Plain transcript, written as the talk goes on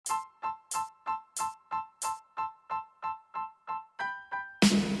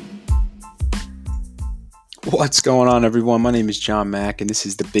What's going on, everyone? My name is John Mack, and this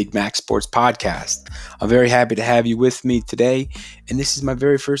is the Big Mac Sports Podcast. I'm very happy to have you with me today, and this is my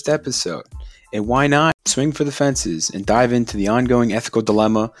very first episode. And why not swing for the fences and dive into the ongoing ethical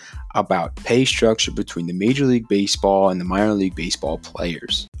dilemma about pay structure between the Major League Baseball and the minor league baseball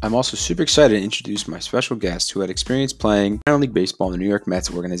players. I'm also super excited to introduce my special guest who had experience playing minor league baseball in the New York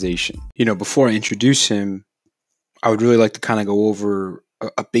Mets organization. Before I introduce him, I would really like to kind of go over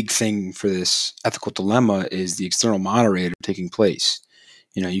a big thing for this ethical dilemma is the external moderator taking place.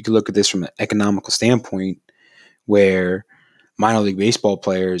 You can look at this from an economical standpoint where minor league baseball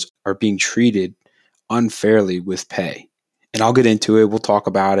players are being treated unfairly with pay. And I'll get into it. We'll talk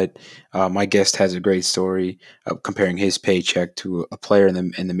about it. My guest has a great story of comparing his paycheck to a player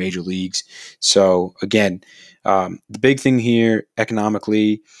in the major leagues. So again, the big thing here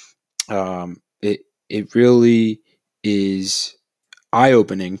economically, it really is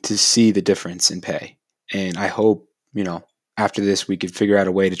eye-opening to see the difference in pay. And I hope, after this, we could figure out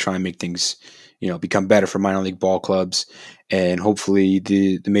a way to try and make things, become better for minor league ball clubs. And hopefully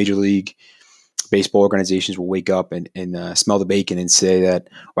the Major League Baseball organizations will wake up and smell the bacon and say that,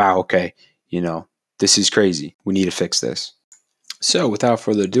 wow, okay, this is crazy. We need to fix this. So without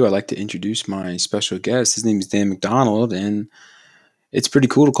further ado, I'd like to introduce my special guest. His name is Dan McDonald, and it's pretty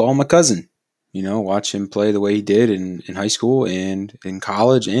cool to call him my cousin. Watch him play the way he did in high school and in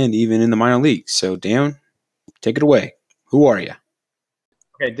college and even in the minor leagues. So, Dan, take it away. Who are you?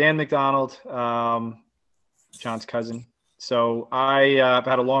 Okay, Dan McDonald, John's cousin. So I've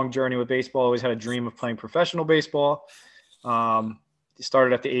had a long journey with baseball. Always had a dream of playing professional baseball.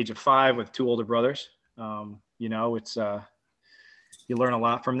 Started at the age of 5 with 2 older brothers. It's you learn a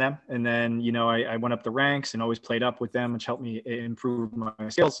lot from them. And then, I went up the ranks and always played up with them, which helped me improve my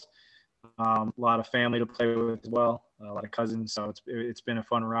skills. A lot of family to play with as well, a lot of cousins. So it's been a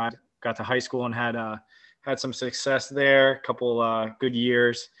fun ride. Got to high school and had some success there, a couple good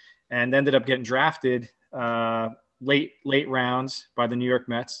years, and ended up getting drafted late rounds by the New York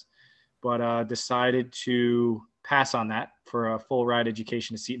Mets, but decided to pass on that for a full ride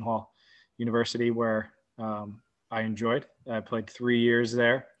education to Seton Hall University, where I enjoyed. I played 3 years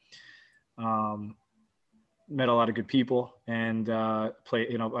there. Met a lot of good people and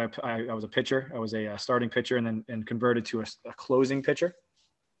played. I was a pitcher. I was a starting pitcher, and converted to a closing pitcher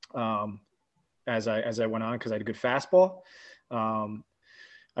as I went on because I had a good fastball.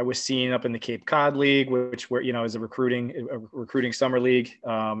 I was seen up in the Cape Cod League, which is a recruiting summer league,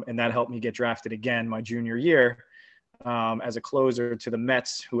 and that helped me get drafted again my junior year as a closer to the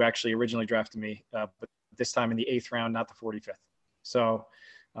Mets, who actually originally drafted me, but this time in the 8th round, not the 45th. So.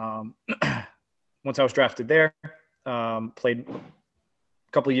 Once I was drafted there, played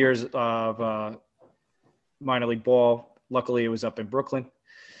a couple of years of minor league ball. Luckily, it was up in Brooklyn,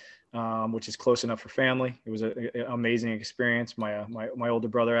 which is close enough for family. It was an amazing experience. My older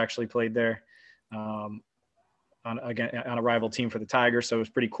brother actually played there on a rival team for the Tigers, so it was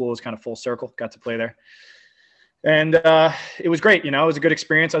pretty cool. It was kind of full circle. Got to play there. And it was great. It was a good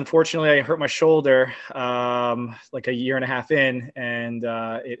experience. Unfortunately, I hurt my shoulder like a year and a half in, and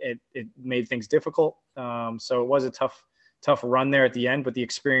it made things difficult. So it was a tough run there at the end, but the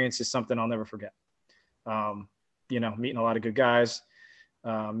experience is something I'll never forget. Meeting a lot of good guys,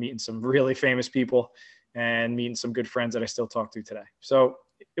 meeting some really famous people, and meeting some good friends that I still talk to today. So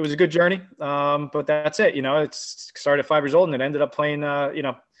it was a good journey, but that's it. It started at 5 years old, and it ended up playing,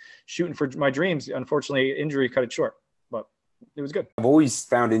 shooting for my dreams. Unfortunately, injury cut it short, but it was good. I've always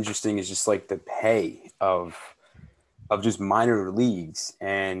found interesting is just like the pay of just minor leagues.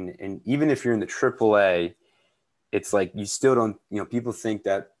 And even if you're in the AAA, it's like you still don't, people think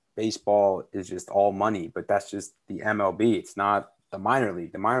that baseball is just all money, but that's just the MLB. It's not the minor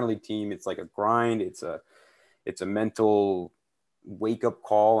league. The minor league team, it's like a grind. It's a mental wake-up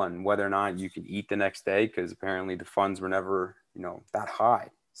call on whether or not you can eat the next day, because apparently the funds were never, that high.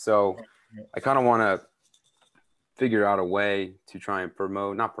 So I kind of want to figure out a way to try and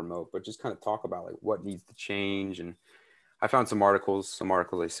not promote, but just kind of talk about like what needs to change. And I found some articles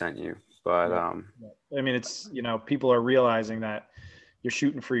I sent you, but it's, people are realizing that you're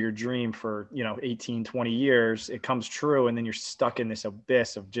shooting for your dream for, 18, 20 years. It comes true. And then you're stuck in this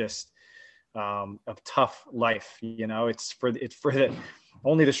abyss of just of tough life. It's for the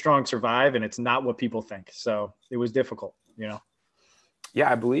only the strong survive, and it's not what people think. So it was difficult, Yeah,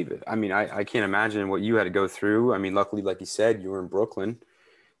 I believe it. I can't imagine what you had to go through. Luckily, like you said, you were in Brooklyn,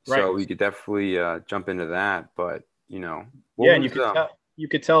 so right. We could definitely jump into that. But and you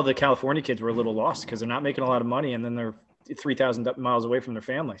could tell the California kids were a little lost because they're not making a lot of money, and then they're 3,000 miles away from their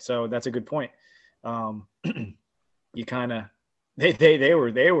family. So that's a good point. You kind of they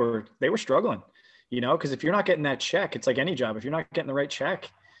were struggling. because if you're not getting that check, it's like any job. If you're not getting the right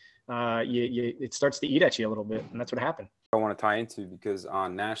check, it starts to eat at you a little bit, and that's what happened. I want to tie into because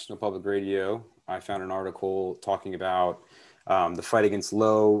on National Public Radio, I found an article talking about the fight against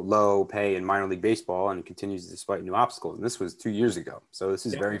low pay in minor league baseball, and it continues despite new obstacles. And this was 2 years ago, so this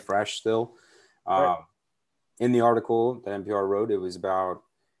is very fresh still. Right. In the article that NPR wrote, it was about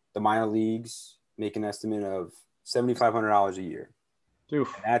the minor leagues make an estimate of $7,500 a year.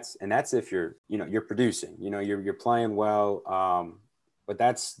 Oof. And that's if you're producing, you're playing well, but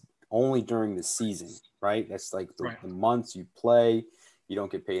that's only during the season, right? That's like the months you play. You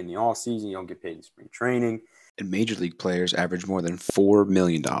don't get paid in the off season. You don't get paid in spring training. And major league players average more than $4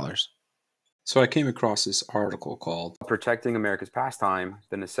 million. So I came across this article called Protecting America's Pastime,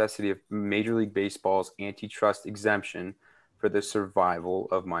 the Necessity of Major League Baseball's Antitrust Exemption for the Survival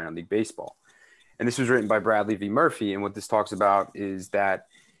of Minor League Baseball. And this was written by Bradley V. Murphy. And what this talks about is that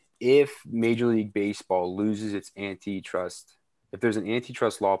if Major League Baseball loses its antitrust, if there's an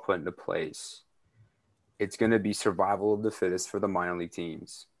antitrust law put into place, it's going to be survival of the fittest for the minor league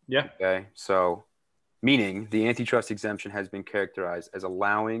teams. Yeah. Okay. So, meaning the antitrust exemption has been characterized as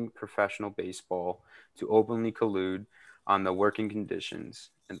allowing professional baseball to openly collude on the working conditions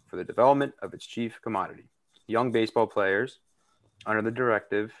and for the development of its chief commodity. Young baseball players, under the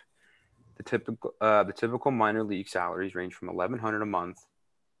directive, the typical minor league salaries range from $1,100 a month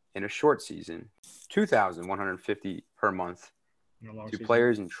in a short season, $2,150 per month to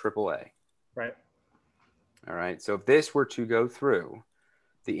players in AAA. Right. All right. So if this were to go through,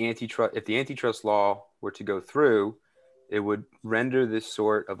 if the antitrust law were to go through, it would render this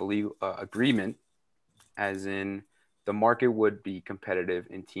sort of illegal agreement, as in the market would be competitive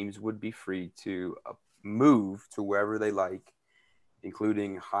and teams would be free to move to wherever they like,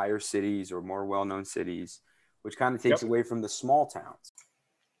 including higher cities or more well-known cities, which kind of takes away from the small towns.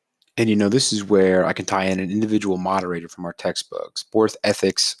 And, this is where I can tie in an individual moderator from our textbook, Sport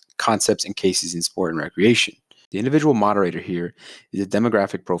Ethics, Concepts and Cases in Sport and Recreation. The individual moderator here is a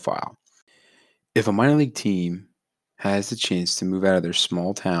demographic profile. If a minor league team has the chance to move out of their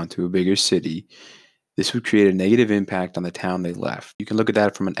small town to a bigger city, this would create a negative impact on the town they left. You can look at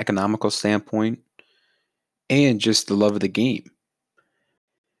that from an economical standpoint and just the love of the game.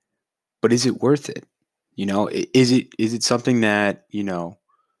 But is it worth it? Is it something that,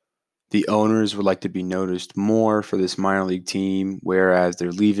 the owners would like to be noticed more for this minor league team, whereas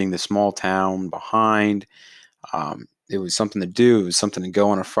they're leaving the small town behind? It was something to do. It was something to go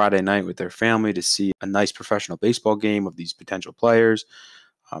on a Friday night with their family to see a nice professional baseball game of these potential players.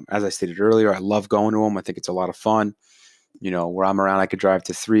 As I stated earlier, I love going to them. I think it's a lot of fun. Where I'm around, I could drive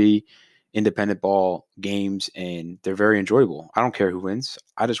to 3 independent ball games, and they're very enjoyable. I don't care who wins.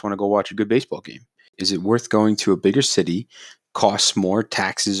 I just want to go watch a good baseball game. Is it worth going to a bigger city? Costs more,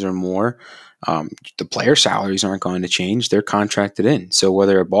 taxes are more. The player salaries aren't going to change. They're contracted in. So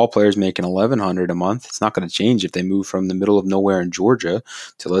whether a ball player is making $1,100 a month, it's not going to change if they move from the middle of nowhere in Georgia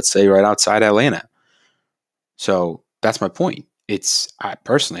to, let's say, right outside Atlanta. So that's my point. I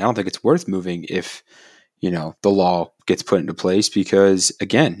don't think it's worth moving if, the law gets put into place, because,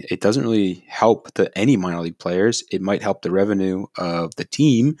 again, it doesn't really help any minor league players. It might help the revenue of the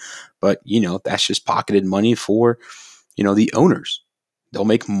team, but, that's just pocketed money for, the owners. They'll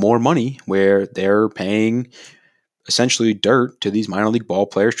make more money where they're paying essentially dirt to these minor league ball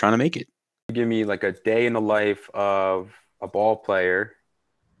players trying to make it. Give me like a day in the life of a ball player,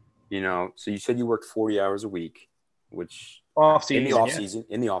 so you said you worked 40 hours a week, which in the off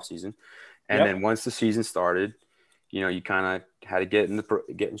season. And then once the season started, you kind of had to get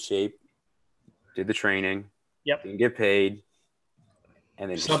in shape, did the training, didn't get paid. And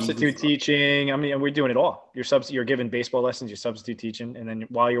then substitute teaching. I mean, we're doing it all. You're giving baseball lessons, you're substitute teaching, and then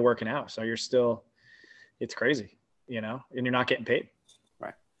while you're working out. So it's crazy, and you're not getting paid.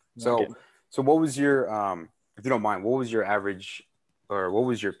 Right. So what was your, if you don't mind, what was your average, or what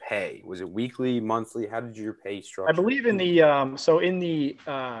was your pay? Was it weekly, monthly? How did your pay structure? I believe in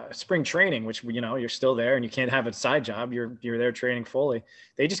the spring training, which, you're still there and you can't have a side job. You're there training fully.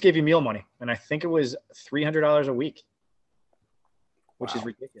 They just gave you meal money. And I think it was $300 a week. Which is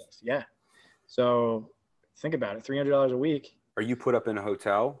ridiculous. Yeah. So think about it. $300 a week. Are you put up in a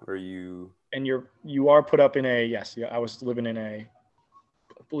hotel, or you? And you are put up in yes. I was living in I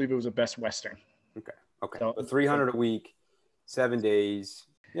believe it was a Best Western. Okay. So $300 a week, 7 days.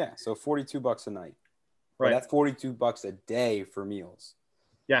 Yeah. So $42 a night. Right. But that's $42 a day for meals.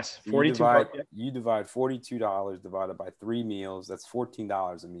 Yes. So you divide $42 divided by 3 meals. That's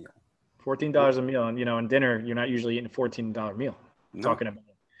 $14 a meal. $14 a meal. And, and dinner, you're not usually eating a $14 meal. No. Talking about,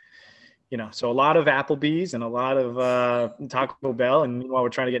 So a lot of Applebee's and a lot of Taco Bell, and meanwhile we're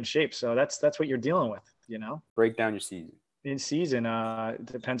trying to get in shape. So that's what you're dealing with, Break down your season. In season, it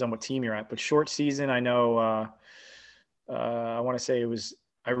depends on what team you're at, but short season, I know, I want to say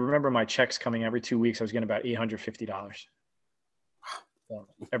I remember my checks coming every 2 weeks. I was getting about $850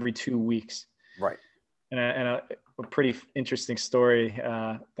 every 2 weeks. Right. And a pretty interesting story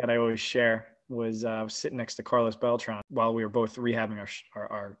that I always share was I was sitting next to Carlos Beltran while we were both rehabbing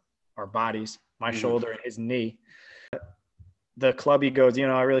our bodies, my shoulder and his knee. The clubby goes,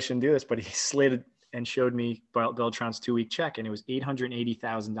 I really shouldn't do this, but he slid and showed me Beltran's 2-week check, and it was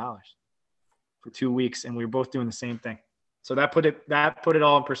 $880,000 for 2 weeks, and we were both doing the same thing. So that put it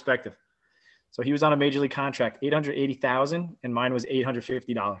all in perspective. So he was on a major league contract, $880,000, and mine was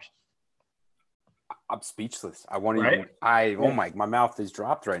 $850. I'm speechless. I want to. My mouth is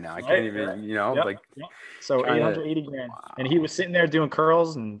dropped right now. I can't even. Yep. So $880,000, wow. And he was sitting there doing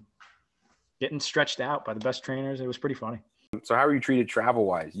curls and getting stretched out by the best trainers. It was pretty funny. So how were you treated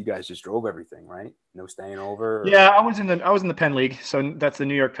travel-wise? You guys just drove everything, right? No staying over? Yeah, I was in the Penn League. So that's the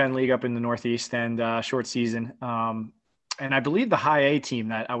New York Penn League up in the Northeast, and short season. And I believe the high A team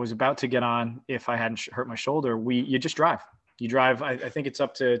that I was about to get on, if I hadn't hurt my shoulder, you just drive. You drive, I think it's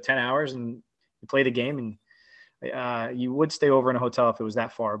up to 10 hours, and you play the game. And you would stay over in a hotel if it was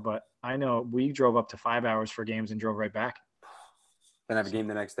that far. But I know we drove up to 5 hours for games and drove right back. Then have a game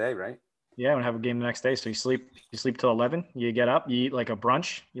the next day, right? Yeah, and have a game the next day. So you sleep till 11. You get up, you eat like a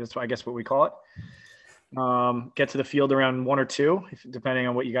brunch. That's I guess what we call it. Get to the field around 1 or 2, depending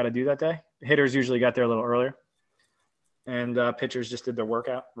on what you got to do that day. Hitters usually got there a little earlier, and pitchers just did their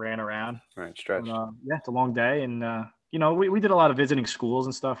workout, ran around. Right, stretch. And, it's a long day, and we did a lot of visiting schools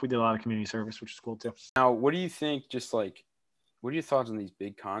and stuff. We did a lot of community service, which is cool too. Now, what do you think? What are your thoughts on these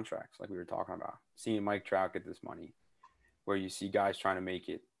big contracts, like we were talking about? Seeing Mike Trout get this money, where you see guys trying to make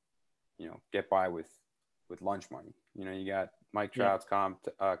it, get by with lunch money. You got Mike Trout's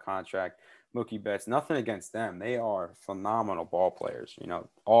contract, Mookie Betts. Nothing against them; they are phenomenal ball players.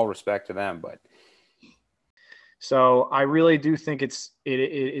 All respect to them. But so I really do think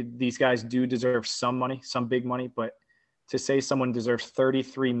these guys do deserve some money, some big money. But to say someone deserves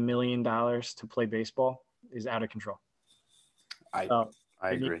 $33 million to play baseball is out of control. I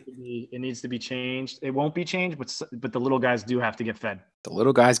agree. It needs to be changed. It won't be changed, but the little guys do have to get fed. The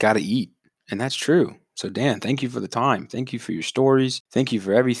little guys got to eat, and that's true. So, Dan, thank you for the time. Thank you for your stories. Thank you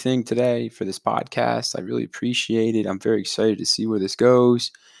for everything today for this podcast. I really appreciate it. I'm very excited to see where this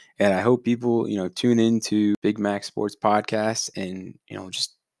goes, and I hope people, tune into Big Mac Sports Podcast and,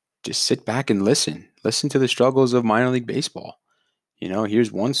 just sit back and listen to the struggles of minor league baseball.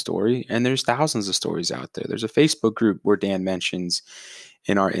 Here's one story, and there's thousands of stories out there. There's a Facebook group where Dan mentions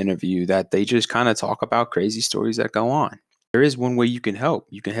in our interview that they just kind of talk about crazy stories that go on. There is one way you can help.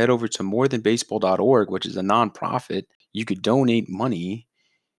 You can head over to morethanbaseball.org, which is a nonprofit. You could donate money,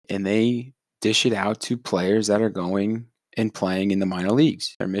 and they dish it out to players that are going and playing in the minor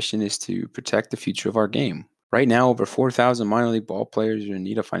leagues. Their mission is to protect the future of our game. Right now, over 4,000 minor league ball players are in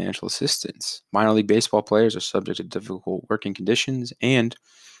need of financial assistance. Minor league baseball players are subject to difficult working conditions and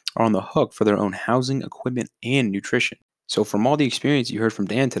are on the hook for their own housing, equipment, and nutrition. So from all the experience you heard from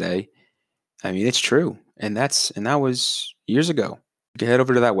Dan today, it's true. And that was years ago. You can head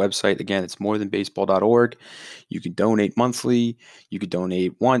over to that website. Again, it's morethanbaseball.org. You can donate monthly. You could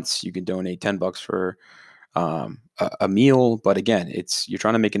donate once. You can donate $10 for a meal. But again, you're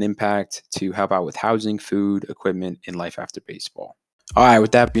trying to make an impact to help out with housing, food, equipment, and life after baseball. All right,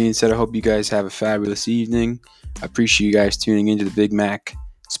 with that being said, I hope you guys have a fabulous evening. I appreciate you guys tuning into the Big Mac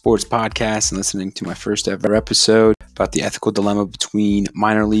Sports Podcast and listening to my first ever episode about the ethical dilemma between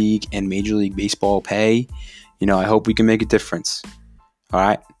minor league and Major League Baseball pay. I hope we can make a difference. All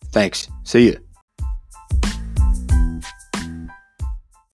right, thanks. See you.